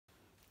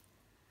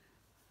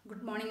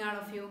Good morning all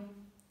of you.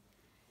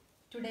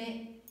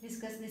 Today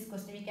discuss this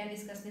question. We can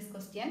discuss this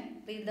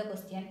question. Read the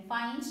question.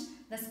 Find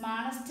the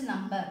smallest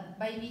number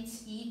by which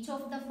each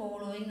of the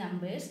following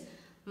numbers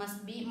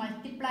must be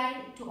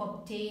multiplied to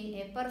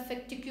obtain a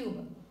perfect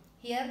cube.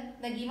 Here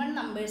the given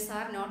numbers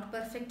are not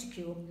perfect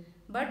cube,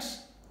 but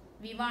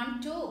we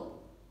want to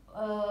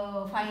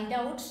find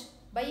out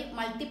by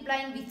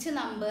multiplying which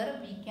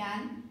number we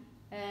can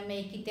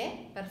make it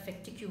a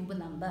perfect cube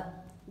number.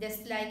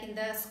 Just like in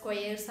the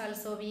squares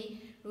also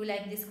we do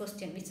like this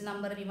question, which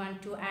number we want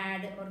to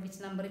add or which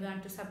number we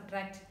want to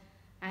subtract,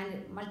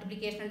 and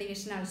multiplication and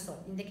division also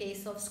in the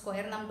case of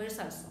square numbers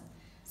also.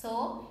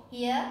 So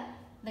here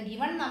the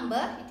given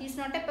number, it is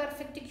not a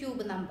perfect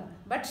cube number,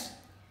 but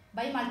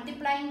by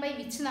multiplying by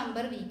which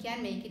number we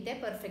can make it a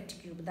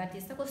perfect cube. That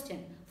is the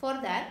question. For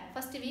that,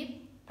 first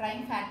we try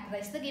and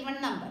factorize the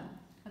given number.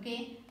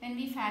 Okay, when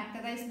we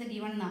factorize the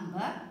given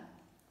number,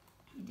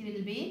 it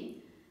will be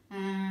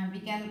we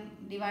can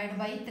divide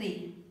by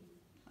 3.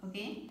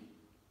 Okay,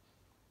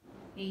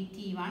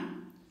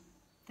 81,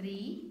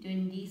 3,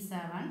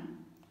 27,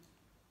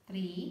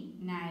 3,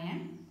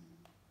 9.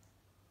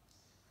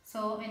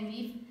 So when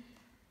we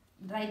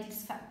write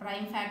its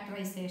prime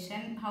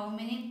factorization, how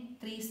many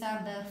 3's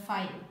are there?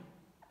 5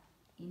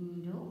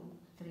 into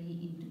 3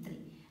 into 3.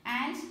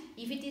 And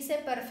if it is a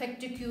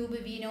perfect cube,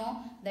 we know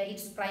that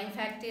its prime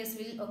factors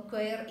will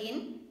occur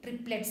in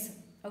triplets.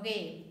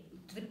 Okay,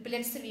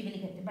 triplets we will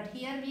get. But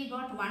here we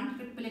got one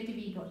triplet,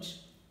 we got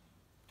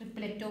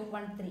triplet of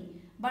 1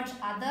 3. But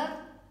other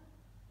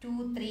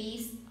 2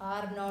 3's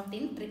are not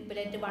in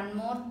triplet. One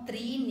more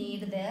 3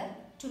 need there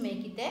to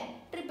make it a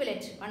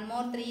triplet. One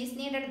more 3 is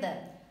needed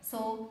there.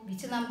 So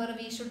which number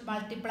we should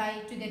multiply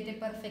to get a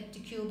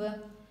perfect cube?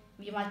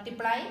 We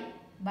multiply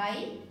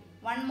by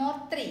one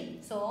more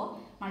 3. So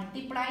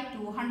multiply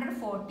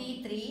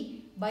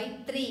 243 by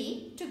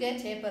 3 to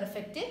get a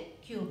perfect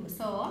cube.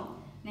 So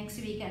next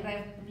we can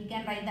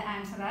write the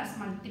answer as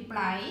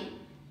multiply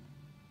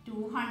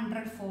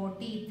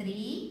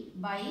 243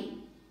 by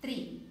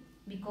 3,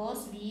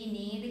 because we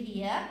need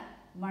here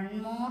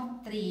one more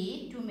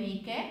 3 to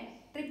make a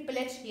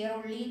triplet. Here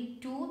only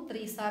 2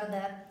 3's are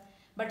there,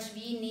 but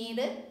we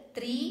need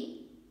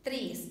 3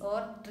 3's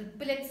or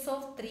triplets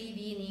of 3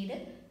 we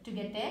need to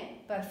get a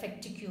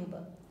perfect cube.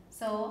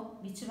 So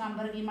which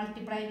number we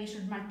multiply? We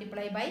should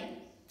multiply by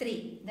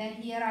 3. Then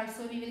here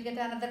also we will get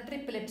another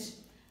triplet.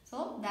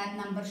 So that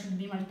number should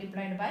be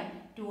multiplied by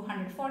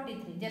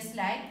 243. Just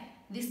like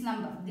this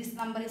number. This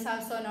number is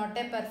also not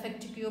a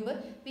perfect cube.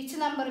 Which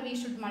number we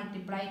should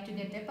multiply to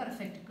get a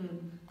perfect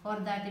cube? For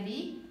that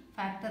we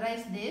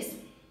factorize this.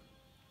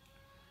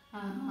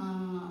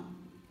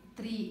 3.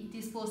 It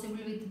is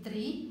possible with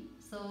 3.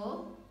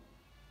 So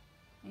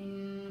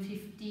in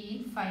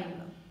 15, 5.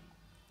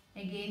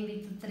 Again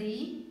with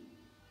 3,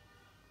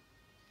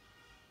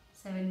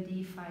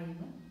 75.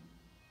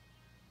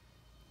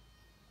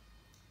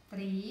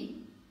 3,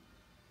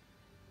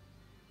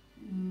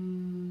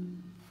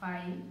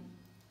 5,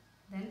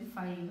 then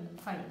 5.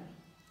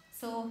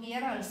 So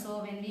here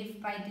also when we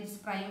write its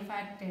prime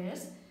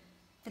factors,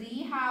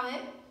 3 have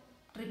a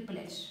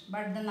triplet,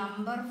 but the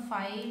number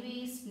 5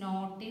 is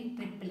not in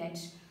triplet.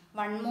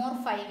 One more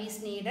 5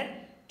 is needed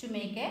to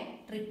make a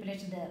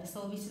triplet there.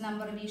 So which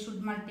number we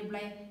should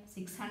multiply?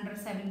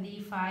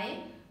 675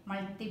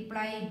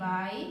 multiply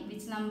by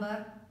which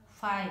number?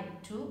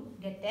 5 to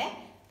get a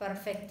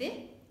perfect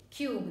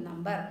cube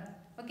number.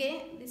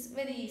 Okay, this is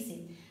very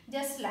easy.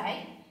 Just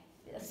like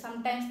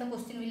sometimes the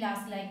question will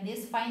ask like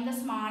this: find the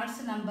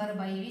smallest number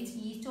by which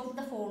each of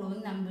the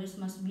following numbers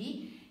must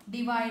be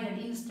divided.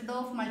 Instead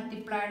of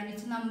multiplied,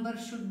 which number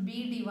should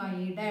be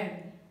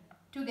divided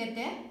to get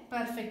a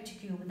perfect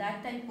cube?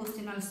 That type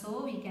question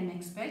also we can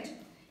expect.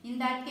 In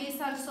that case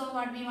also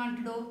what we want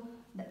to do?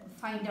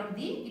 Find out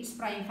its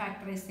prime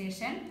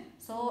factorization.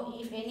 So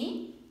if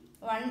any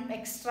one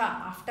extra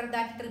after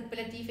that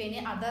triplet, if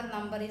any other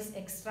number is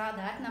extra,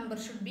 that number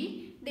should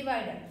be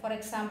divided. For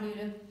example,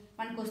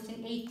 one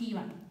question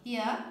 81.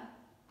 Here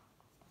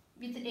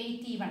with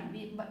 81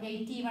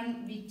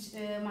 which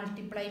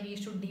multiply we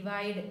should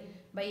divide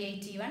by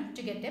 81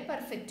 to get a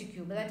perfect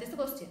cube. That is the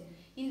question.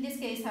 In this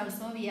case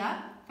also we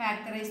are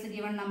factorize the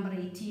given number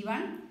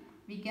 81.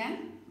 We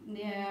can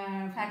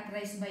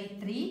factorize by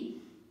 3.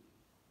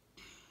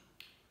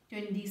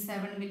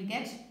 27 will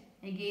get,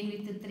 again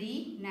with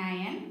 3,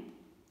 9,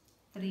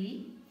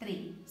 3,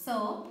 3.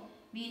 So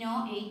we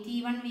know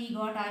 81 we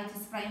got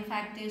its prime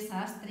factors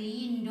as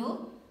 3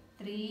 into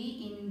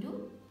 3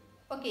 into.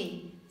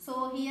 Okay,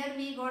 so here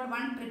we got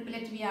one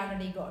triplet we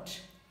already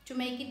got. To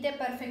make it a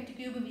perfect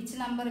cube, which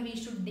number we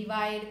should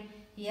divide?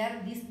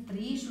 Here this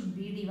 3 should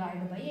be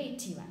divided by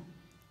 81.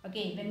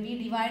 Okay, when we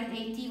divide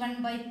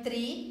 81 by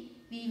 3,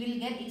 we will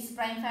get its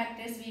prime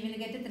factors. We will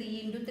get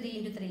 3 into 3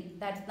 into 3.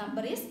 That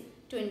number is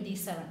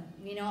 27.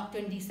 We know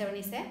 27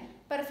 is a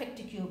perfect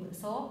cube.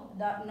 So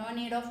no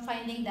need of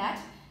finding that.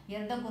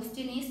 Here the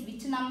question is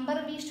which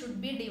number we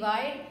should be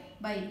divide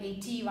by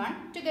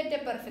 81 to get a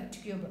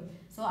perfect cube.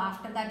 So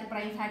after that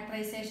prime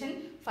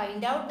factorization,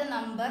 find out the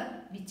number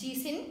which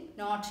is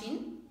not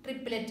in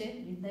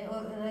triplet.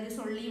 There is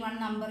only one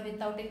number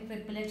without a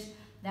triplet.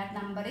 That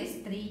number is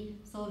 3.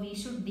 So we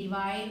should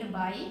divide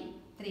by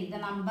 3. The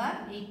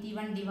number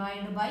 81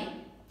 divided by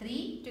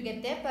 3 to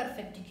get a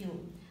perfect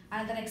cube.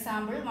 Another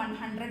example,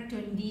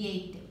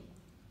 128.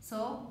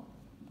 So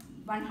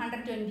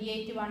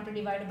 128 you want to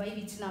divide by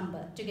which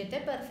number to get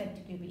a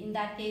perfect cube? In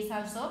that case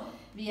also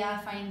we are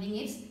finding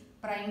its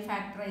prime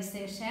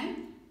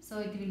factorization. So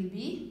it will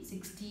be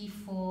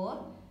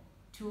 64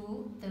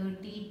 to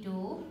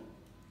 32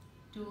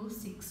 to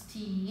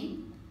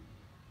 16,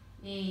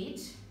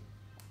 8,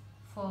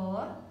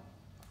 4,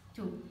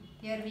 2.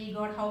 Here we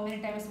got how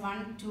many times?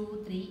 1,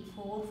 2, 3,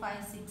 4,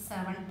 5, 6,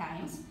 7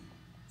 times.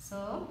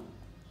 So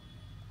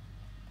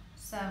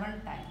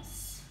 7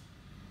 times.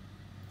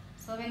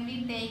 So when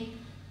we take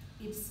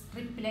its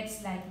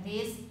triplets like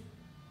this,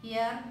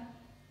 here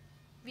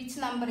which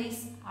number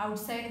is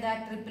outside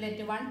that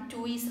triplet? 1,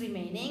 2 is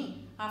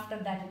remaining after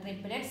that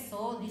triplet.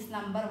 So this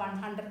number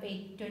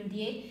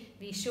 128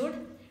 we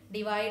should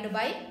divide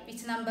by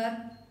which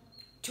number?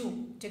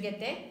 2 to get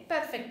a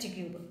perfect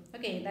cube.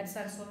 Okay, that's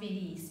also very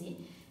easy.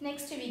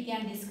 Next we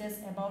can discuss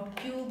about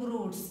cube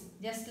roots.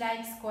 Just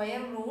like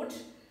square root,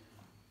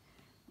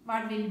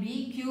 what will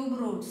be cube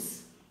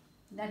roots?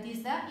 That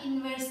is the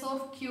inverse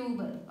of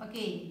cube.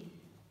 Okay,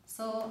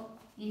 so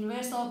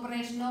inverse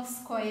operation of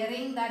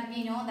squaring, that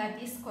we know,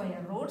 that is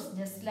square roots.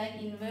 Just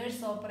like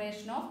inverse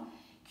operation of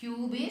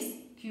cube is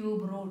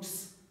cube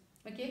roots.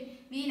 Okay,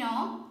 we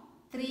know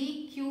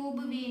 3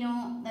 cube, we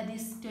know that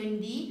is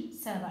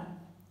 27.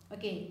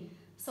 Okay,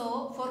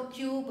 so for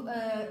cube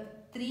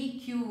 3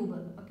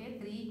 cube, okay,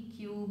 3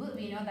 cube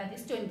we know that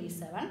is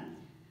 27.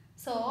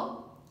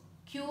 So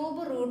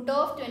cube root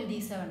of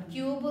 27.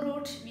 Cube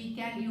root we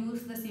can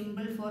use the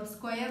symbol. For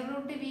square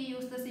root we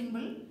use the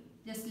symbol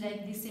just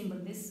like this symbol.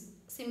 This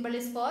symbol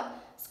is for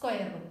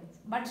square root.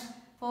 But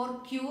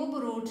for cube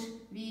root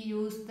we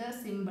use the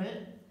symbol,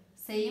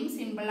 same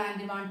symbol,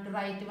 and we want to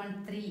write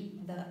 1 3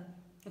 there.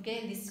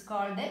 Okay, this is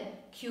called a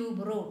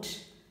cube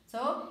root.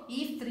 So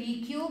if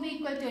 3 cube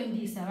equal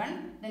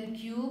 27, then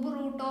cube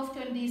root of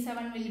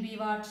 27 will be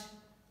what?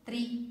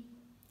 3.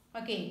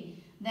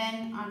 Okay,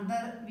 then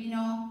another we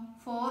know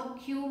 4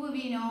 cube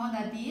we know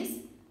that is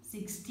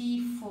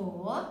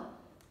 64.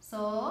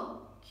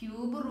 So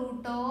cube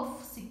root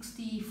of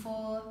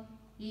 64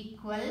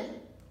 equal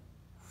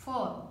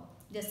 4.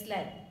 Just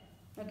like,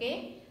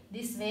 okay,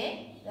 this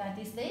way, that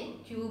is the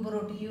cube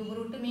root. Cube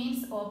root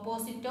means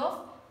opposite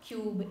of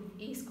cube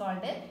is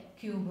called a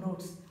cube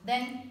roots.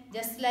 Then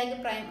just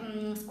like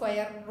prime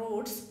square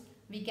roots,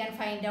 we can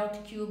find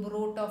out cube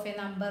root of a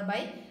number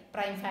by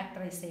prime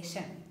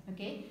factorization.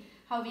 Okay,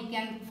 how we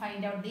can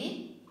find out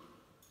the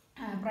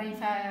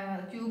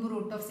cube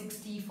root of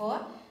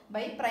 64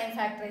 by prime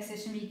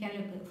factorization we can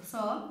look.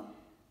 So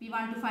we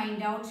want to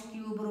find out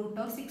cube root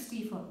of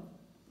 64.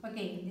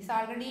 Okay, this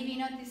already we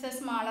know this is a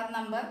smaller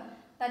number,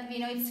 that we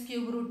know its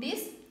cube root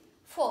is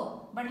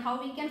 4. But how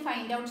we can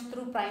find out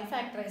through prime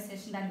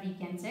factorization, that we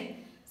can check.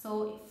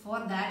 So for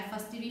that,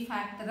 first we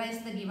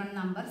factorize the given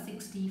number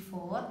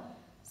 64.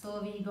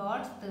 So we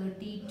got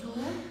 32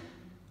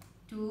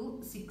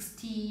 to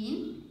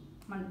 16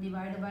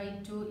 divided by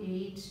 2,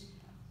 8,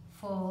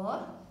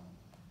 4.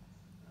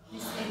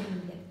 This way we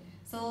will get.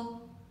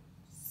 So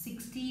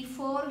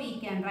 64 we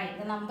can write.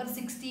 The number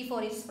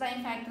 64 is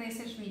prime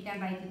factorization. We can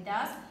write it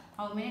as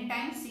how many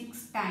times?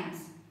 6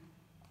 times.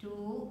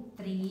 2,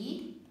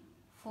 3,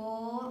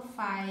 4,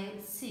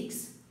 5,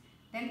 6.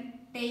 Then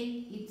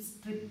take its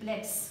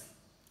triplets.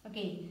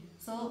 Okay,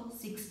 so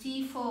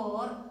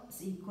 64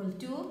 is equal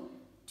to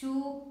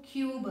 2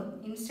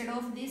 cube. Instead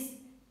of this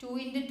 2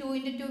 into 2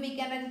 into 2, we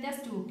can write it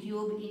as 2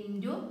 cube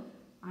into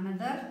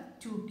another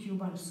 2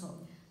 cube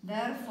also.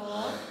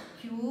 Therefore,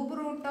 cube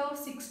root of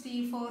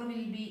 64 will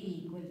be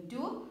equal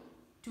to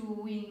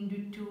 2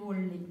 into 2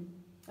 only.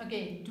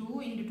 Okay, 2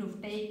 into 2.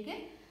 Take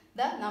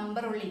the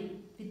number only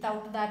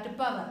without that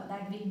power.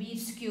 That will be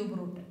its cube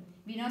root.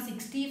 We know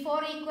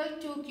 64 equal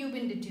 2 cube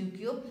into 2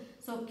 cube.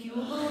 So cube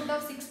root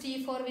of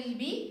 64 will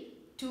be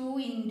 2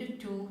 into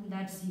 2.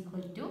 That's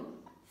equal to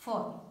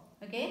 4.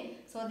 Okay.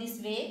 So this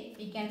way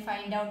we can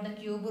find out the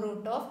cube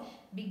root of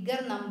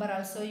bigger number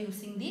also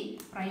using the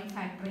prime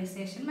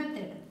factorization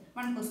method.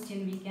 One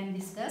question we can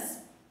discuss.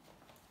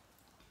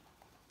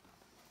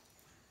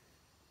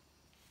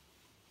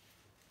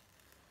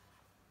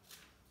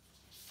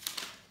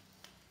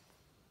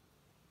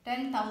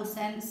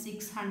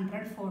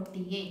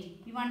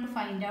 $10,648. We want to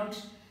find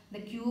out the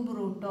cube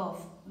root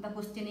of. The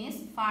question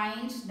is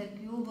find the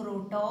cube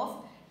root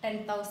of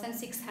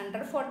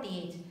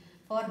 10,648.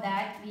 For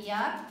that we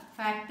are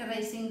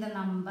factorizing the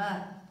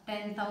number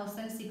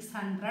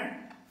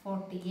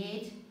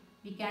 10,648.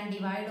 We can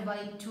divide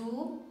by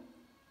 2,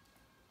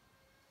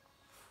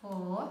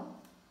 4,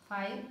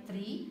 5,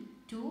 3,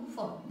 2,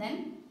 4.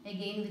 Then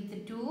again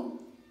with 2,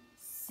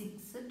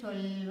 6,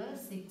 12,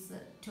 6,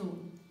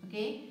 2.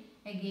 Okay.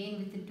 Again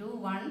with 2,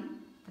 1,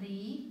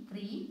 3,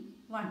 3,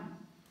 1.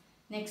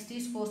 Next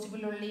is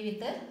possible only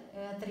with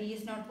 3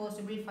 is not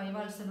possible, 5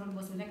 also not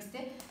possible. Next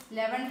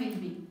 11 will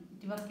be,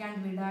 it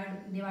can be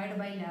divided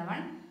by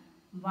 11.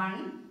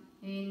 1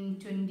 in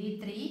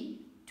 23,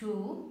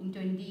 2 in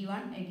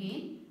 21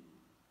 again.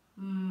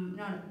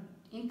 No,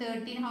 in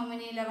 13 how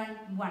many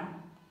 11? 1.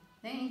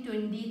 Then in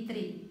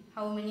 23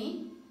 how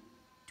many?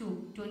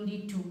 2.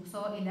 22.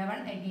 So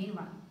 11 again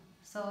 1.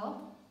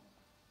 So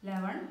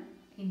 11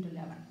 into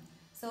 11.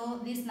 So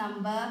this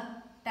number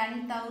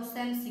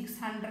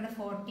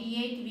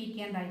 10,648 we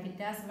can write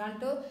it as. We want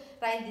to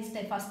write this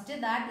type. First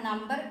that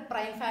number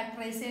prime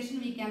factorization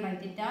we can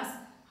write it as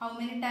how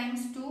many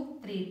times 2?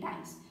 3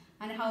 times.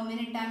 And how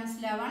many times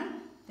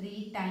 11?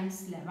 3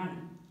 times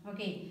 11.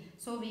 Okay.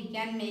 So we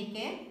can make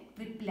a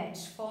triplet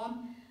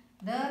form.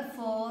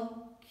 Therefore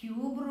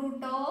cube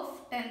root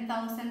of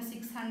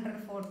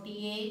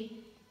 10,648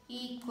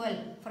 equal,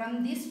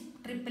 from this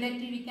triplet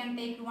we can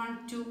take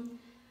 1, 2.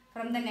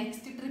 From the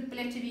next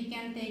triplet we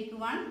can take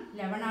 1,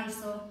 11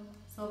 also.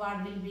 So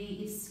what will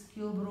be its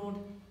cube root?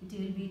 It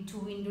will be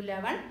 2 into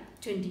 11,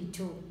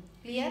 22.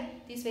 Clear?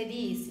 It is very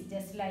easy,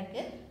 just like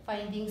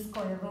finding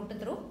square root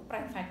through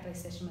prime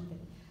factorization method.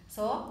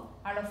 So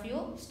all of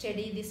you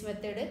study this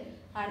method,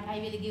 and I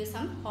will give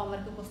some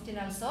homework question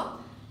also.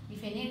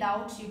 If any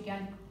doubts you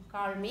can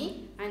call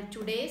me, and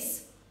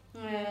today's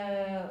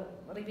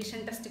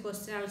revision test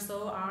question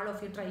also all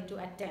of you try to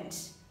attend.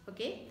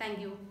 Okay, thank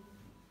you.